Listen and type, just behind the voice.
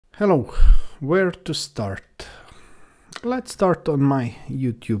Hello, where to start? Let's start on my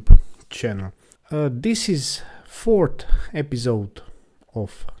YouTube channel. This is fourth episode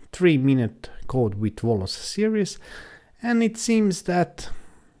of 3-minute code with Volos series, and it seems that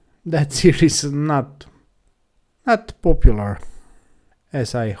series is not popular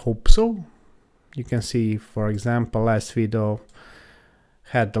as I hope so. You can see, for example, last video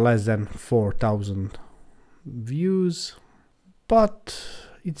had less than 4,000 views, but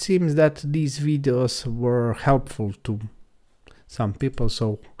it seems that these videos were helpful to some people,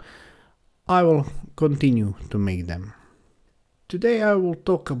 so I will continue to make them. Today I will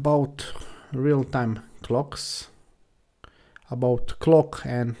talk about real-time clocks, about clock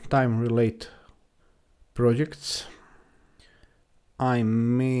and time-related projects. I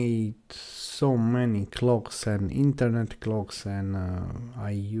made so many clocks and internet clocks, and I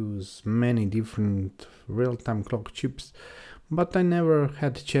use many different real-time clock chips, but I never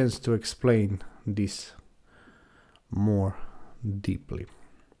had a chance to explain this more deeply.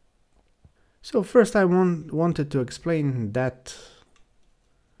 So first I wanted to explain that,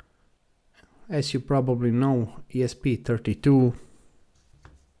 as you probably know, ESP32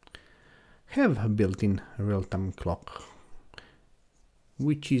 have a built-in real-time clock,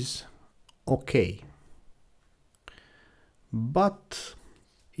 which is okay, but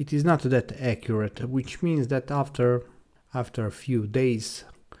it is not that accurate, which means that after a few days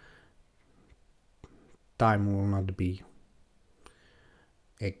time will not be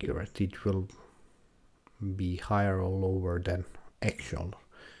accurate. It will be higher or lower than actual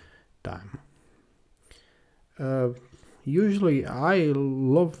time. Usually I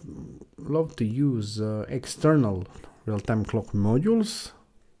love to use external real-time clock modules,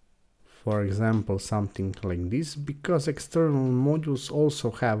 for example something like this, because external modules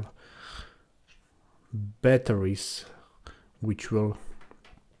also have batteries which will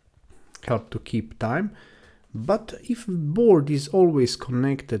help to keep time. But if board is always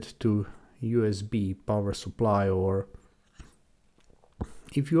connected to USB power supply, or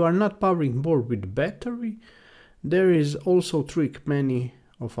if you are not powering board with battery, there is also trick many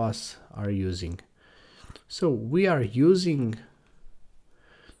of us are using. So we are using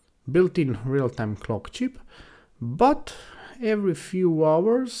built-in real-time clock chip, but every few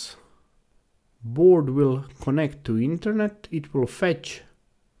hours board will connect to internet, it will fetch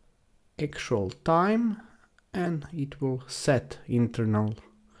actual time, and it will set internal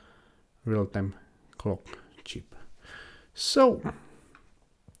real-time clock chip. So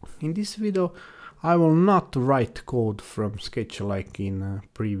in this video I will not write code from scratch like in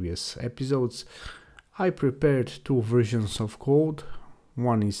previous episodes. I prepared two versions of code.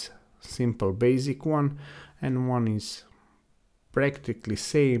 One is simple basic one, and one is practically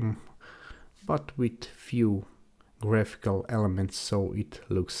same but with few graphical elements, so it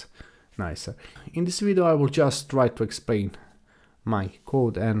looks nicer. In this video I will just try to explain my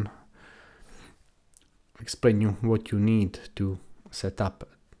code and explain you what you need to set up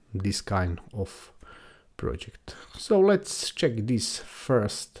this kind of project. So let's check this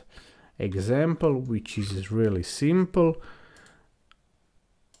first example, which is really simple.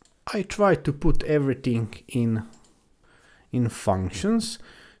 I try to put everything in functions.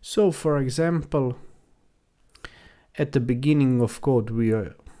 So for example, at the beginning of code we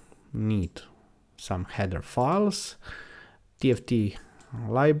need some header files, TFT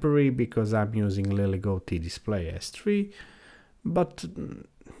library, because I'm using LilyGo T-Display S3, but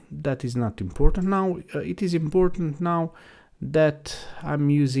that is not important now. It is important now that I'm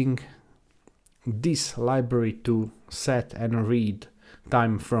using this library to set and read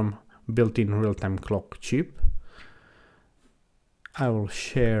time from built-in real-time clock chip. I will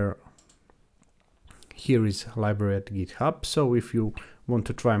share, here is library at GitHub, so if you want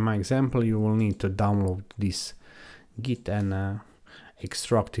to try my example you will need to download this git and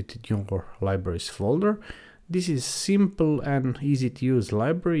extract it in your libraries folder. This is simple and easy to use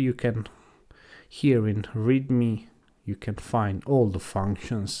library. You can, here in readme, you can find all the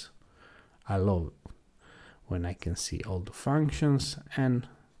functions. I love when I can see all the functions, and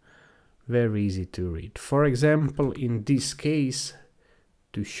very easy to read. For example, in this case,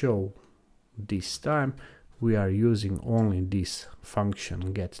 to show this time, we are using only this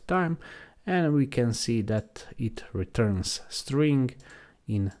function getTime, and we can see that it returns string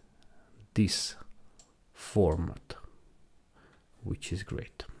in this format, which is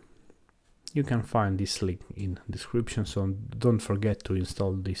great. You can find this link in description, so don't forget to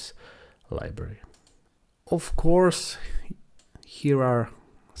install this library. Of course, here are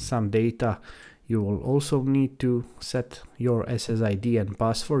some data. You will also need to set your SSID and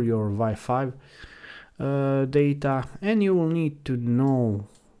password, your Wi-Fi data, and you will need to know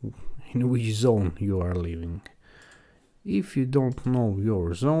in which zone you are living. If you don't know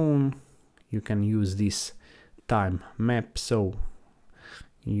your zone, you can use this time map, so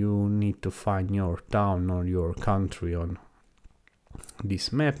you need to find your town or your country on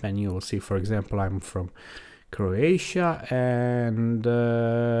this map, and you will see, for example, I'm from Croatia, and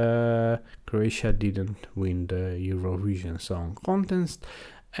Croatia didn't win the Eurovision Song Contest,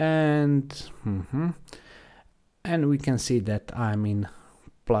 and we can see that I'm in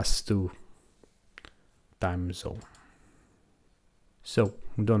 +2 time zone. So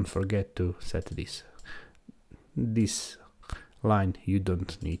don't forget to set this line you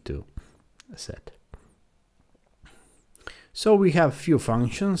don't need to set. So we have few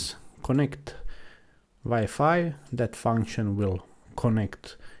functions. Connect Wi-Fi. That function will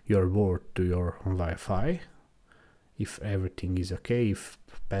connect your board to your Wi-Fi if everything is okay, if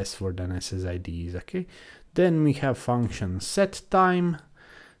password and SSID is okay. Then we have function set time.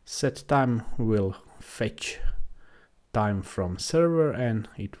 Set time will fetch time from server, and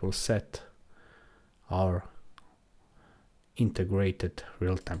it will set our integrated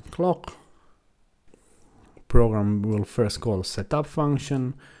real-time clock. Program will first call setup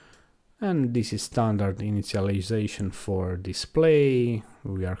function, and this is standard initialization for display.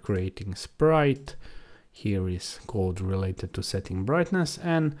 We are creating sprite. Here is code related to setting brightness,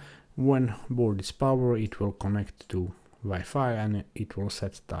 and when board is powered, it will connect to Wi-Fi and it will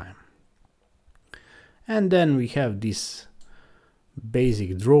set time. And then we have this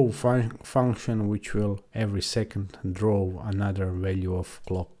basic draw function, which will every second draw another value of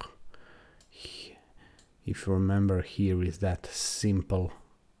clock. If you remember, here is that simple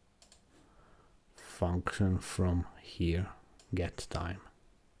function from here, get time.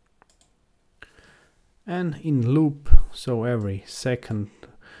 And in loop, so every second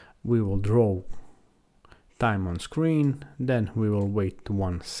we will draw time on screen, then we will wait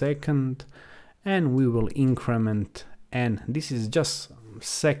 1 second, and we will increment, and this is just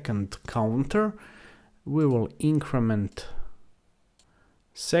second counter. We will increment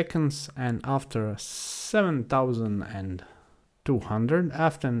seconds, and after 7,200,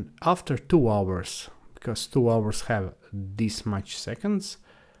 after 2 hours, because 2 hours have this much seconds,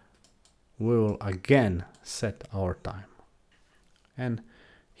 we will again set our time, and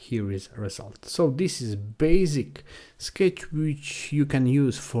here is a result. So this is basic sketch which you can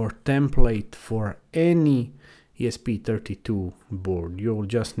use for template for any ESP32 board. You'll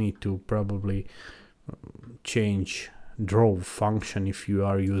just need to probably change draw function if you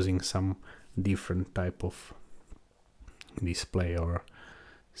are using some different type of display or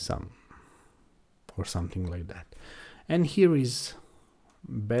something like that. And here is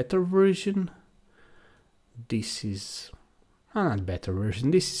better version. This is not better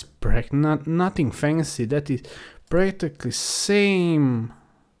version. This is nothing fancy. That is practically same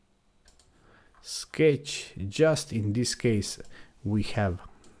sketch. Just in this case, we have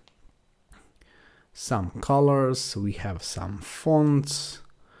some colors, we have some fonts,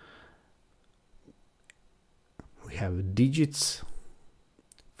 we have digits.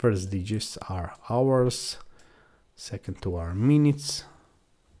 First digits are hours, second two are minutes.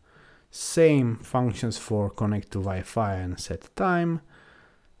 Same functions for connect to Wi-Fi and set time,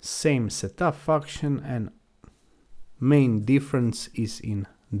 same setup function, and main difference is in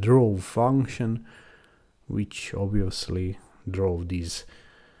draw function, which obviously draw these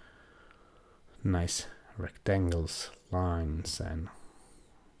nice rectangles, lines, and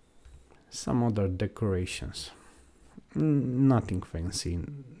some other decorations. Nothing fancy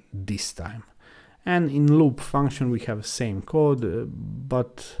this time. And in loop function we have same code,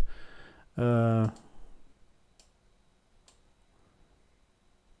 but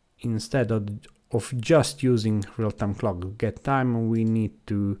instead of just using real-time clock get time, we need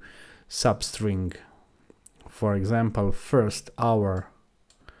to substring, for example, first our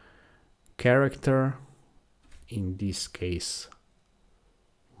character, in this case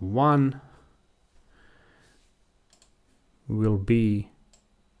 1, will be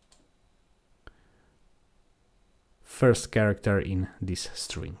first character in this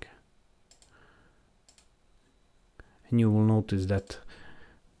string. And you will notice that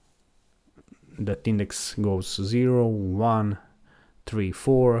that index goes 0, 1, 3,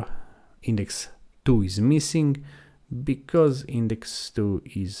 4. Index 2 is missing because index 2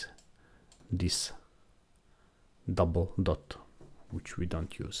 is this double dot, which we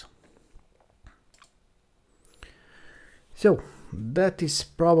don't use. So that is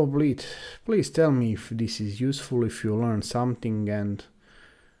probably it. Please tell me if this is useful, if you learned something, and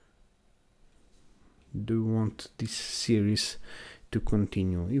do you want this series to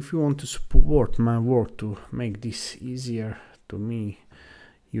continue. If you want to support my work to make this easier to me,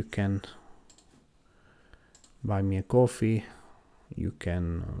 You can buy me a coffee, you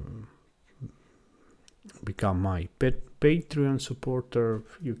can become my Patreon supporter,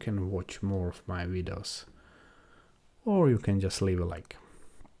 you can watch more of my videos, or you can just leave a like.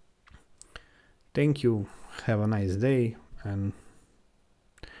 Thank you, have a nice day, and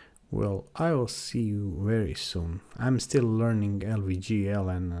well, I will see you very soon. I'm still learning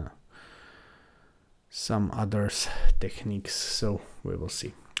LVGL and some others techniques, so we will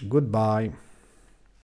see. Goodbye.